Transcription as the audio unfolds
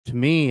to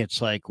me,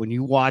 it's like when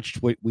you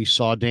watched what we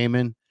saw,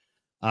 Damon,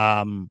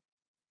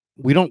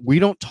 we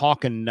don't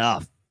talk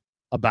enough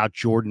about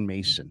Jordan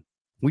Mason.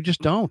 We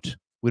just don't.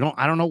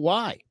 I don't know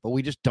why, but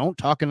we just don't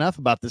talk enough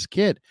about this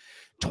kid.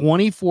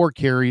 24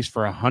 carries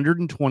for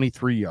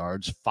 123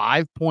 yards,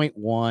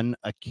 5.1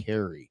 a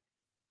carry.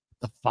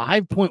 The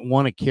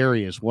 5.1 a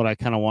carry is what I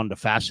kind of wanted to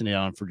fascinate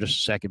on for just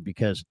a second,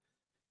 because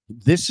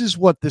this is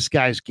what this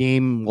guy's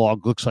game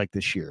log looks like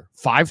this year.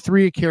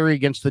 5.3 a carry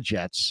against the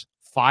Jets,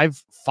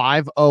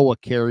 5.0 a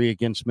carry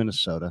against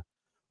Minnesota,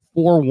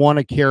 4.1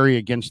 a carry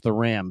against the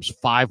Rams,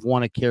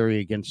 5.1 a carry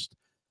against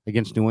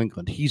New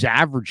England. He's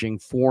averaging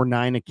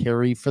 4.9 a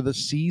carry for the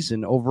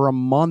season over a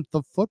month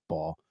of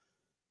football.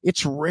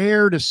 It's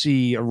rare to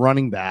see a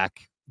running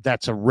back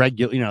that's a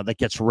regular, that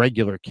gets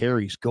regular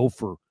carries go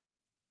for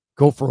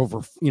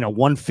over,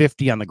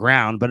 150 on the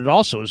ground, but it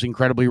also is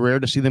incredibly rare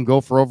to see them go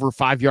for over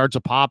 5 yards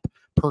a pop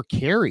per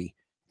carry.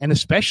 And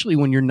especially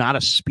when you're not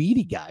a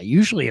speedy guy.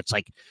 Usually it's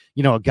like,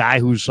 a guy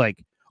who's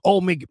like,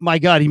 oh my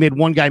God, he made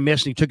one guy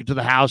miss and he took it to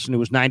the house and it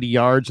was 90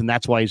 yards. And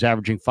that's why he's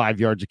averaging 5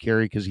 yards a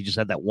carry, because he just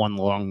had that one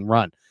long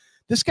run.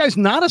 This guy's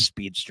not a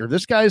speedster.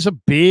 This guy is a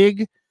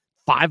big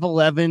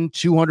 5'11",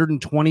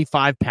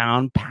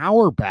 225-pound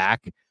power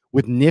back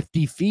with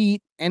nifty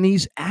feet. And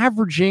he's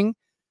averaging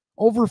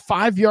over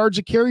 5 yards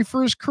a carry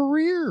for his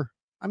career.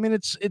 I mean,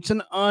 it's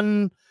an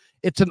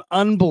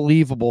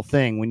unbelievable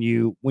thing when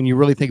you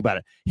really think about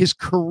it. His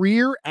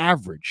career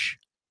average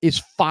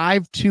is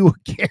 5.2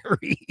 a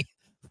carry.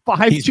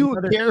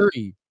 5.2 a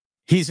carry.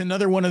 He's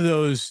another one of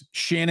those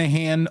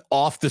Shanahan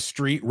off the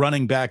street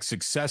running back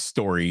success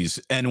stories.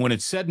 And when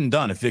it's said and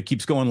done, if it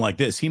keeps going like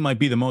this, he might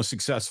be the most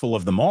successful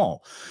of them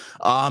all.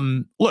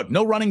 Look,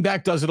 no running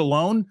back does it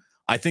alone.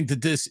 I think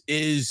that this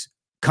is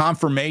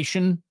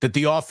confirmation that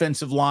the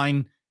offensive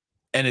line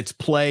and its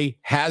play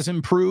has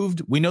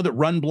improved. We know that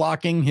run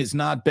blocking has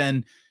not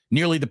been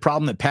nearly the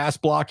problem that pass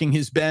blocking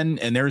has been,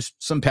 and there's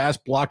some pass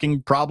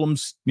blocking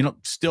problems,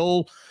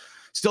 still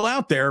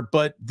out there,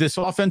 but this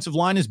offensive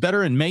line is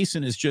better, and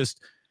Mason is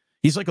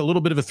he's like a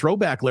little bit of a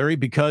throwback, Larry,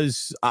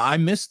 because I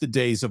miss the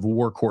days of a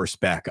workhorse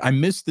back. I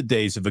miss the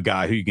days of a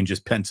guy who you can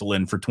just pencil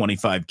in for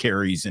 25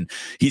 carries and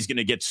he's going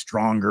to get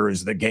stronger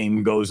as the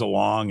game goes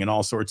along and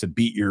all sorts of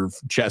beat your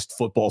chest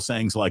football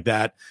sayings like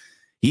that.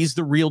 He's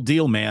the real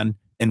deal, man.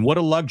 And what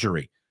a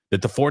luxury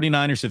that the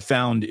 49ers have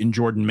found in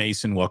Jordan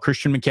Mason while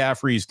Christian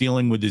McCaffrey is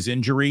dealing with his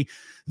injury.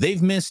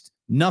 They've missed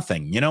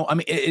nothing.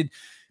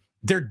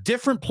 They're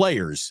different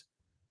players,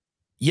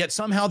 yet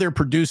somehow they're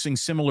producing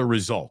similar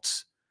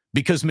results.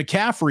 Because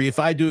McCaffrey, if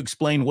I do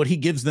explain what he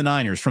gives the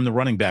Niners from the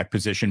running back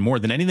position more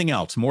than anything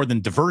else, more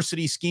than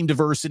diversity, scheme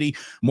diversity,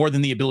 more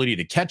than the ability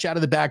to catch out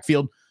of the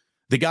backfield,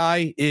 the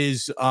guy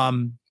is,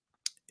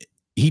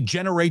 he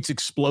generates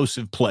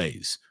explosive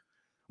plays.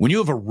 When you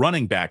have a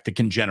running back that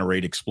can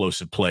generate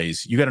explosive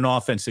plays, you got an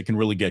offense that can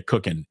really get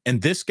cooking.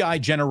 And this guy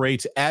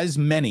generates as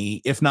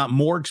many, if not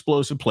more,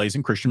 explosive plays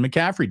than Christian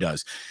McCaffrey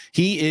does.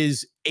 He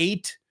is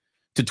 8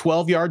 to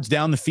 12 yards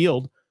down the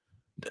field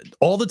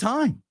all the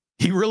time.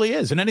 He really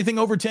is. And anything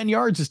over 10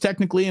 yards is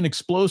technically an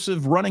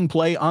explosive running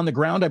play on the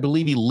ground. I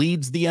believe he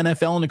leads the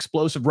NFL in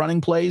explosive running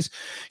plays.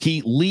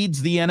 He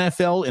leads the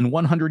NFL in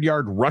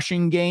 100-yard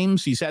rushing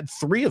games. He's had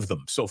 3 of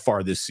them so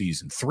far this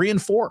season, 3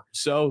 and 4.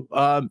 So,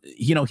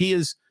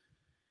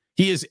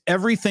 he is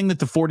everything that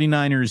the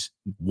 49ers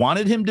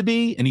wanted him to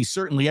be, and he's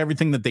certainly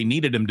everything that they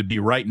needed him to be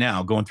right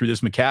now going through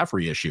this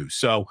McCaffrey issue.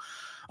 So,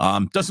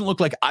 doesn't look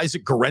like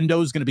Isaac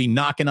Guerendo is going to be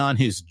knocking on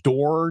his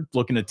door,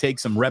 looking to take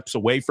some reps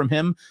away from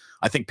him.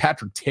 I think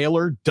Patrick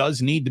Taylor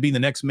does need to be the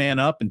next man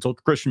up until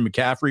Christian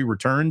McCaffrey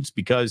returns,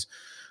 because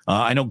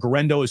I know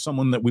Guerendo is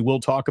someone that we will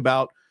talk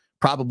about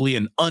probably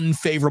in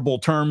unfavorable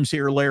terms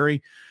here,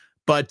 Larry.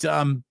 But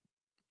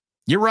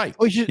you're right.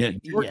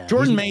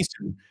 Jordan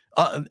Mason,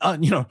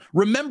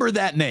 remember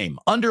that name,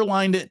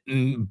 underline it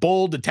and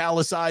bold,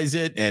 italicize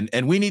it.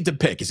 And we need to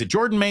pick. Is it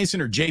Jordan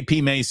Mason or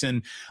JP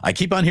Mason? I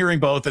keep on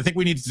hearing both. I think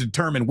we need to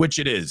determine which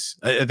it is.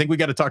 I think we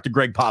got to talk to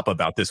Greg Papa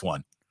about this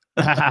one.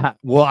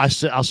 Well,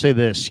 I'll say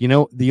this.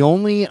 The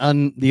only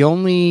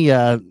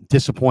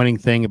disappointing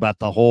thing about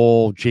the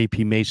whole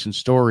JP Mason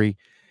story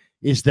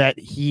is that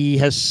he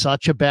has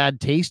such a bad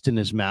taste in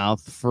his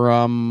mouth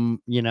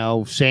from,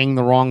 saying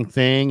the wrong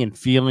thing and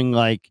feeling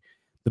like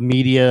the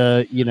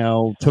media,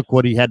 took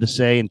what he had to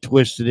say and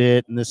twisted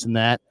it and this and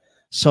that.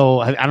 So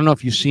I don't know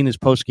if you've seen his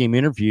post-game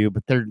interview,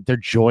 but they're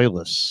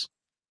joyless.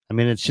 I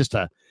mean, it's just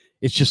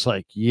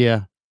like,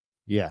 yeah.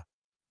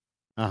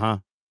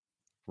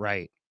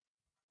 Right.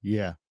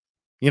 Yeah.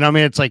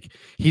 It's like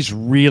he's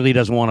really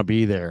doesn't want to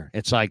be there.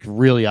 It's like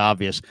really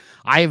obvious.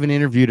 I haven't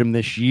interviewed him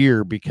this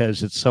year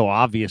because it's so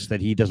obvious that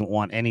he doesn't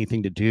want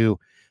anything to do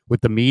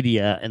with the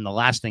media. And the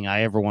last thing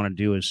I ever want to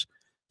do is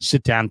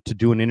sit down to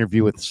do an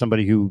interview with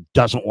somebody who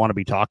doesn't want to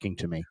be talking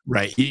to me.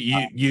 Right.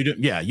 You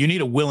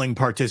need a willing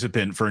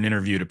participant for an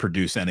interview to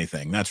produce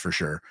anything. That's for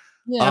sure.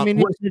 Yeah.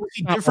 Was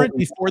he different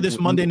before this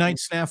Monday night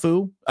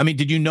snafu? I mean,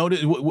 did you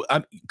notice?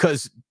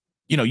 Because,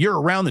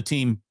 you're around the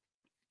team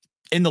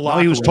in the locker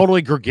room. He was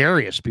totally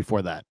gregarious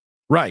before that.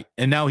 Right.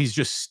 And now he's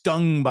just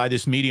stung by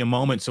this media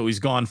moment. So he's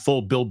gone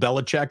full Bill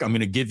Belichick. I'm going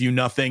to give you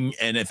nothing.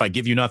 And if I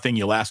give you nothing,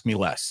 you'll ask me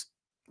less.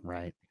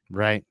 Right.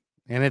 Right.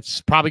 And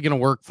it's probably going to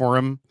work for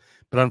him.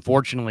 But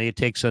unfortunately, it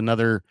takes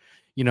another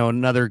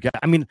guy.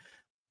 I mean,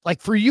 like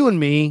for you and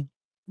me,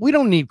 we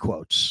don't need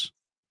quotes.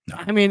 No.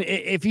 I mean,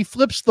 if he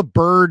flips the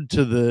bird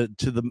to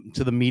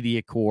the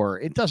media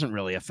core, it doesn't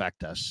really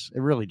affect us. It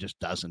really just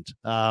doesn't.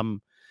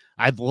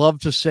 I'd love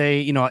to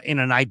say, in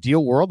an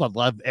ideal world, I'd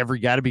love every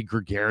guy to be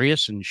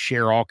gregarious and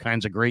share all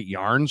kinds of great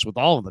yarns with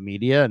all of the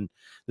media and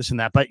this and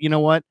that. But you know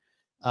what?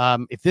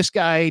 If this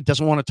guy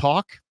doesn't want to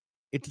talk,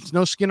 it's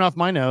no skin off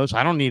my nose.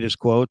 I don't need his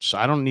quotes.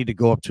 I don't need to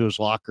go up to his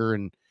locker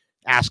and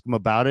ask him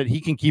about it. He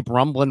can keep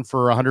rumbling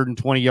for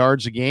 120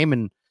 yards a game,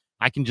 and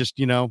I can just,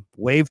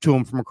 wave to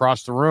him from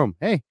across the room.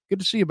 Hey, good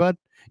to see you, bud.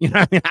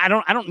 I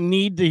don't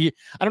need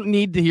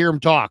to hear him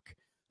talk.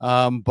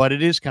 But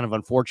it is kind of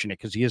unfortunate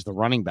because he is the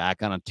running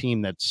back on a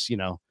team that's,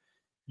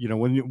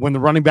 when the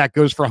running back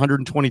goes for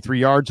 123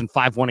 yards and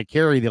 5 a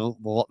carry,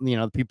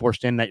 the people are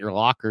standing at your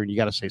locker and you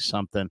got to say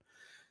something.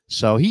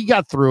 So he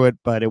got through it,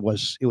 but it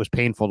was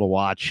painful to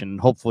watch,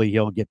 and hopefully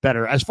he'll get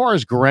better. As far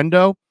as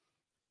Garendo,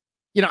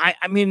 I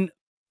mean,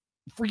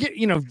 forget,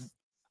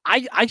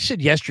 I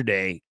said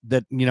yesterday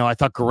that, I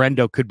thought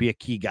Garendo could be a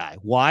key guy.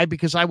 Why?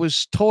 Because I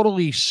was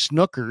totally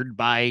snookered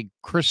by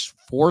Chris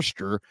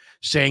Forster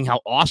saying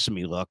how awesome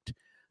he looked.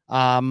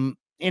 And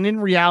in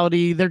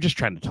reality, they're just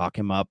trying to talk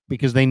him up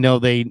because they know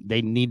they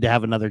need to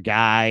have another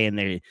guy, and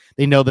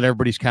they know that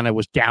everybody's kind of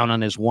was down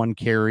on his 1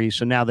 carry.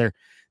 So now they're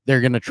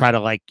going to try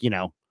to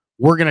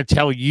we're going to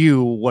tell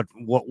you what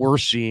we're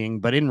seeing,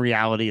 but in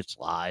reality, it's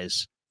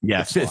lies.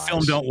 Yeah,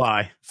 film don't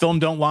lie. Film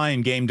don't lie,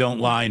 and game don't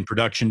lie, and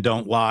production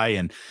don't lie.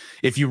 And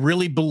if you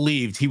really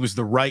believed he was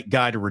the right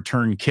guy to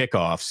return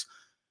kickoffs,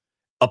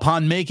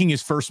 upon making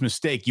his first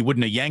mistake, you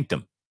wouldn't have yanked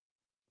him,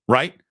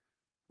 right?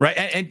 Right,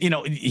 and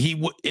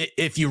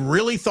if you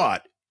really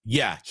thought,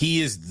 yeah,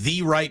 he is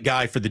the right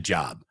guy for the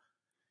job,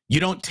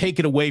 you don't take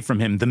it away from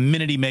him the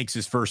minute he makes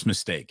his first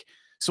mistake.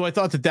 So I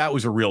thought that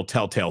was a real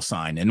telltale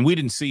sign, and we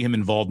didn't see him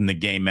involved in the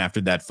game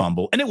after that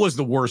fumble, and it was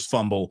the worst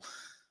fumble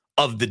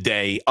of the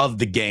day, of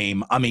the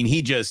game. I mean,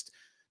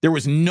 there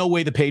was no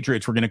way the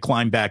Patriots were going to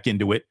climb back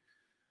into it.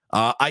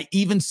 I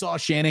even saw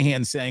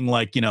Shanahan saying,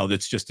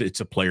 it's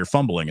a player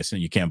fumbling. I said,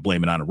 you can't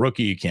blame it on a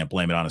rookie. You can't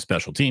blame it on a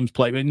special teams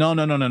play. No,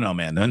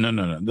 man.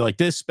 No. Like,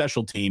 this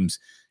special teams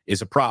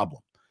is a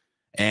problem.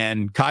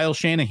 And Kyle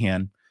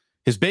Shanahan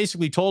has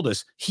basically told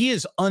us he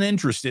is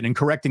uninterested in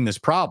correcting this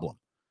problem.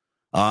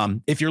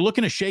 If you're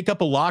looking to shake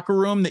up a locker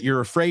room that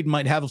you're afraid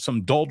might have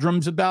some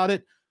doldrums about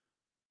it,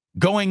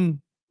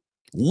 going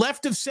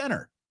left of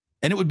center,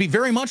 and it would be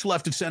very much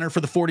left of center for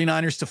the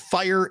 49ers to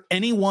fire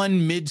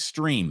anyone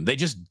midstream. They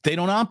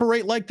don't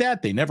operate like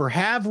that. They never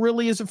have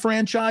really as a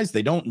franchise.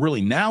 They don't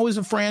really now as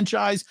a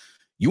franchise.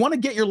 You want to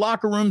get your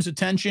locker room's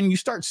attention, you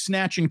start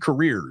snatching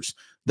careers.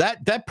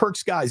 That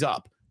perks guys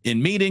up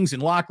in meetings, in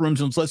locker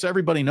rooms, and lets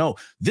everybody know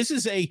this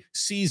is a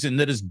season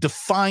that is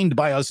defined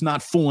by us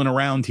not fooling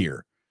around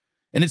here.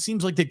 And it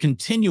seems like they're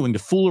continuing to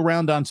fool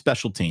around on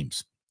special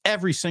teams.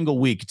 Every single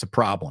week, it's a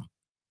problem.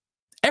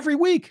 Every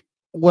week.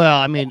 Well,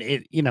 I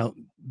mean,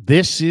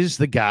 this is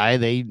the guy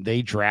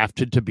they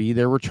drafted to be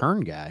their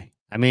return guy.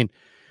 I mean,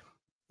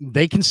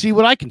 they can see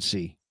what I can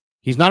see.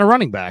 He's not a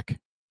running back.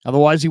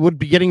 Otherwise, he would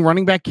be getting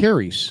running back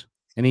carries,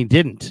 and he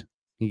didn't.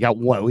 He got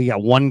what? We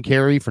got 1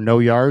 carry for no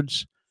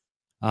yards.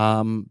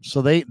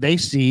 So they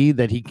see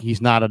that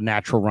he's not a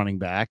natural running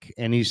back,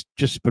 and he's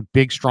just a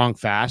big, strong,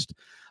 fast.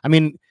 I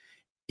mean,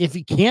 if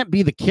he can't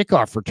be the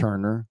kickoff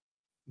returner,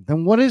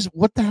 then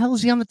what the hell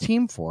is he on the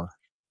team for?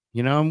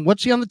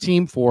 What's he on the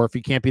team for if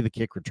he can't be the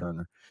kick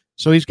returner?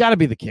 So he's got to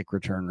be the kick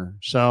returner.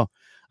 So,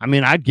 I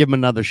mean, I'd give him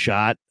another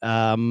shot.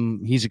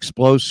 He's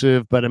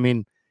explosive, but I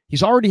mean,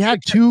 he's already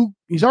had two.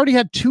 He's only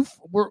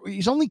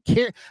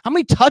how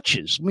many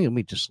touches? Let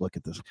me just look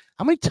at this.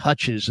 How many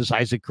touches has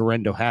Isaac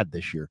Garendo had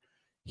this year?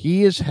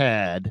 He has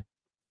had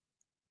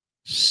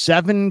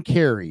 7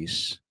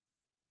 carries.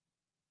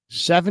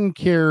 7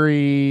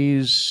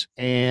 carries,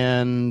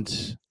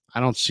 and I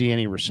don't see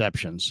any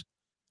receptions.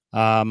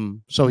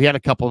 So he had a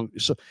couple.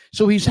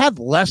 So he's had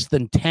less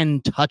than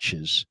 10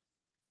 touches,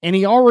 and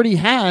he already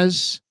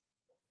has.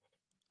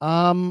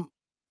 I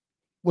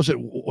thought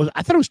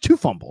it was 2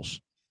 fumbles.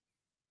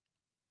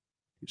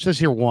 It says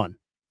here 1,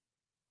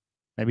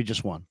 maybe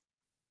just 1.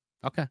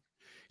 Okay,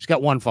 he's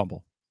got 1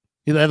 fumble.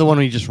 The other one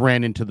he just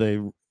ran into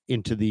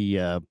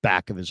the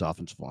back of his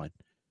offensive line.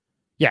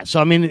 Yeah,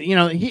 so I mean,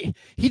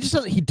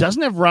 he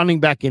doesn't have running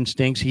back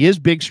instincts. He is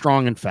big,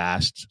 strong, and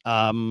fast.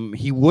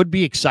 He would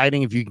be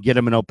exciting if you can get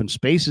him in open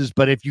spaces,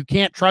 but if you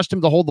can't trust him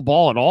to hold the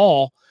ball at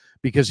all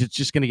because it's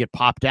just going to get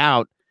popped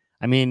out,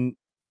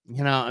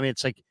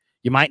 it's like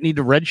you might need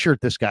to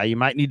redshirt this guy. You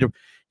might need to,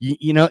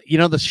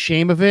 the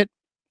shame of it.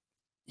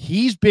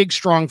 He's big,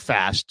 strong,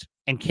 fast,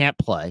 and can't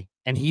play,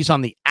 and he's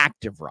on the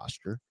active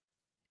roster.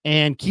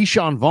 And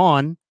Keyshawn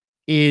Vaughn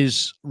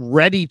is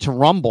ready to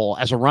rumble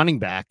as a running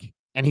back,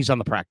 and he's on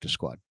the practice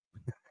squad.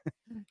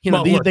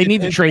 They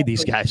need to trade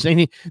these guys. They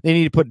need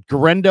to put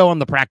Garendo on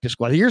the practice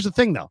squad. Here's the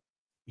thing, though.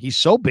 He's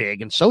so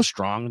big and so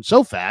strong and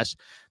so fast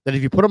that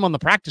if you put him on the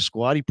practice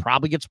squad, he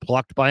probably gets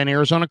plucked by an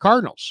Arizona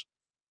Cardinals.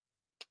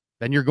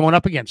 Then you're going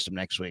up against him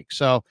next week.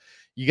 So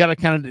you got to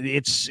kind of,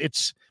 they're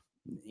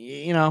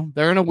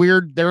in a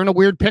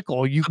weird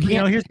pickle. You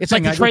can't, it's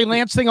like the Trey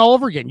Lance thing all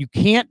over again. You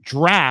can't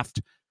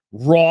draft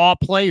raw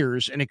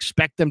players and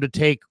expect them to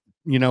take,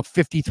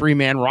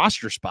 53-man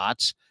roster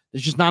spots.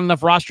 There's just not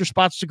enough roster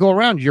spots to go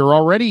around. You're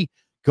already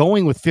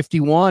going with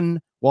 51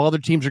 while other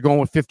teams are going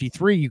with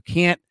 53. You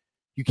can't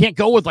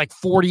go with like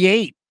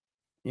 48.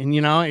 And,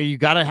 you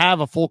got to have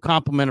a full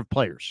complement of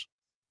players.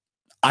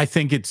 I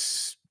think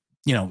it's,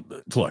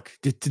 look,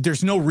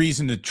 there's no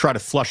reason to try to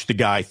flush the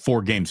guy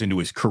 4 games into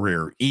his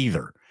career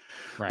either.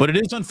 Right. But it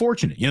is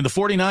unfortunate. The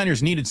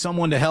 49ers needed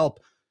someone to help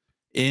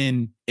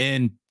in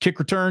kick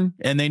return,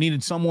 and they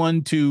needed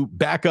someone to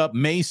back up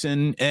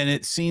Mason, and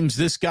it seems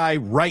this guy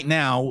right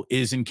now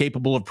is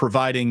incapable of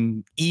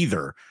providing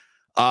either.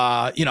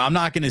 I'm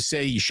not going to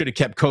say you should have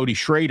kept Cody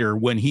Schrader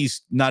when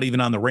he's not even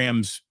on the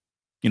Rams,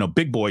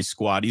 big boy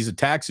squad. He's a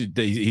taxi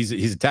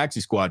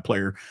squad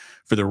player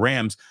for the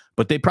Rams,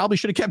 but they probably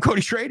should have kept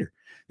Cody Schrader.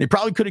 They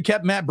probably could have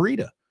kept Matt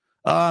Breida.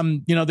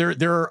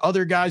 There are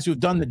other guys who have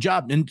done the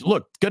job. And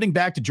look, getting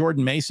back to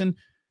Jordan Mason,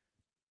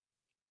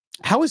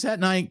 how did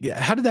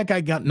that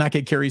guy not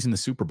get carries in the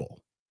Super Bowl?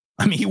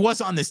 I mean, he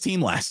was on this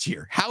team last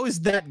year. How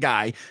is that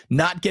guy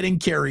not getting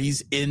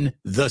carries in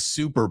the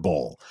Super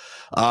Bowl?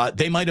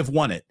 They might have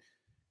won it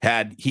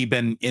had he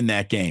been in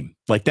that game.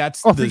 Like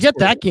forget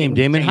that game,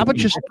 Damon. How about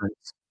just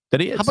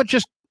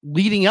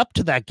leading up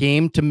to that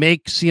game to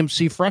make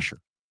CMC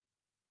fresher?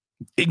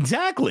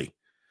 Exactly.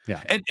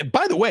 Yeah. And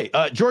by the way,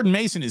 Jordan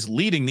Mason is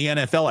leading the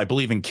NFL, I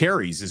believe, in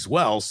carries as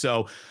well.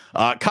 So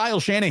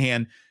Kyle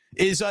Shanahan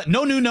is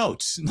no new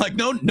notes. Like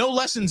no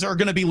lessons are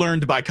going to be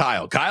learned by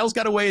Kyle. Kyle's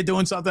got a way of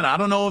doing something. I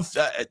don't know if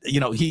I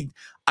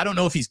don't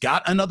know if he's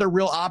got another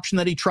real option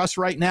that he trusts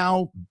right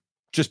now,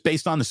 just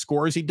based on the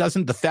scores he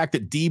doesn't. The fact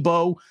that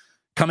Debo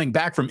coming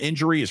back from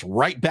injury is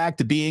right back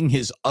to being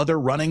his other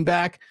running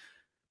back.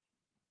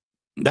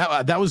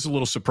 That was a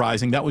little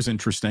surprising. That was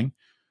interesting.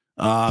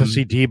 To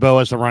see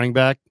Debo as a running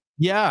back.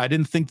 Yeah, I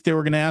didn't think they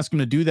were going to ask him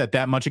to do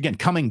that much. Again,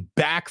 coming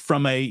back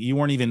from you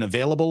weren't even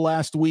available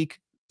last week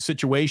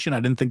situation. I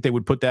didn't think they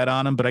would put that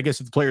on him, but I guess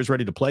if the player's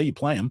ready to play, you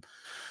play him.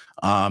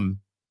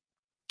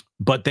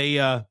 But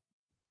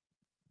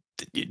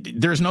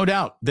there's no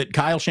doubt that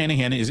Kyle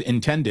Shanahan is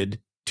intended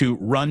to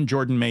run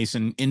Jordan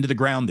Mason into the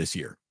ground this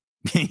year.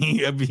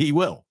 He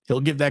will.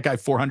 He'll give that guy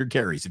 400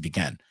 carries if he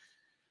can.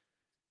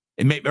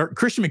 Or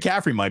Christian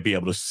McCaffrey might be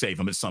able to save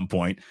him at some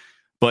point,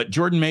 but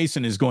Jordan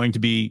Mason is going to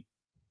be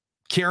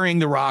carrying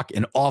the rock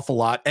an awful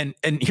lot. And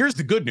here's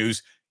the good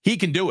news. He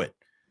can do it.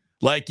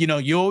 Like,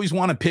 you always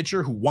want a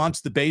pitcher who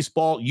wants the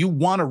baseball. You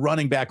want a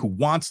running back who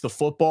wants the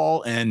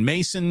football, and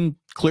Mason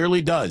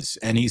clearly does.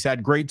 And he's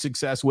had great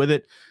success with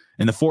it.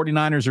 And the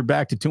 49ers are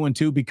back to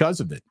 2-2 because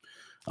of it.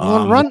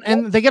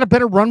 And they got a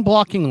better run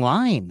blocking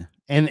line.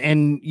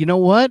 And you know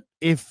what?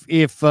 If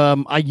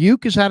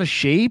Ayuk is out of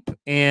shape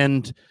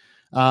and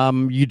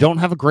you don't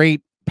have a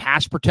great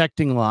pass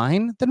protecting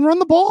line, then run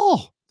the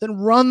ball.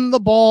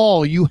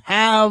 You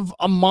have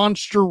a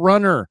monster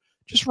runner.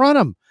 Just run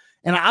him.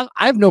 And I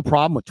have no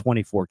problem with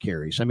 24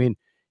 carries. I mean,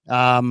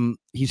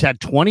 he's had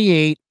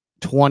 28,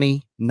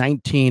 20,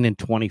 19, and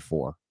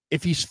 24.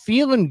 If he's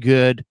feeling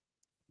good,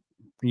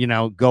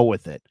 go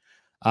with it.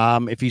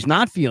 If he's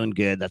not feeling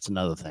good, that's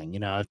another thing.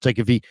 It's like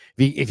if you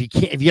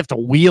have to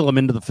wheel him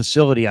into the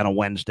facility on a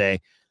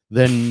Wednesday,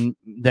 then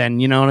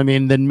you know what I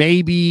mean? Then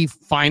maybe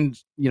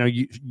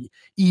you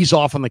ease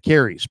off on the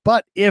carries.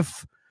 But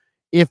if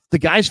the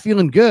guy's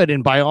feeling good,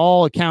 and by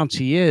all accounts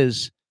he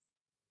is,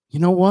 you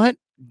know what?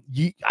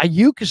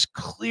 Ayuk is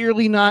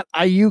clearly not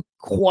Ayuk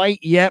quite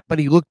yet, but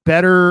he looked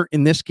better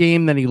in this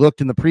game than he looked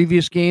in the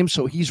previous game.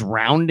 So he's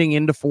rounding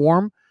into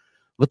form.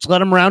 Let's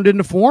let him round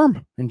into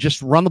form and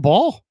just run the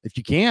ball if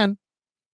you can.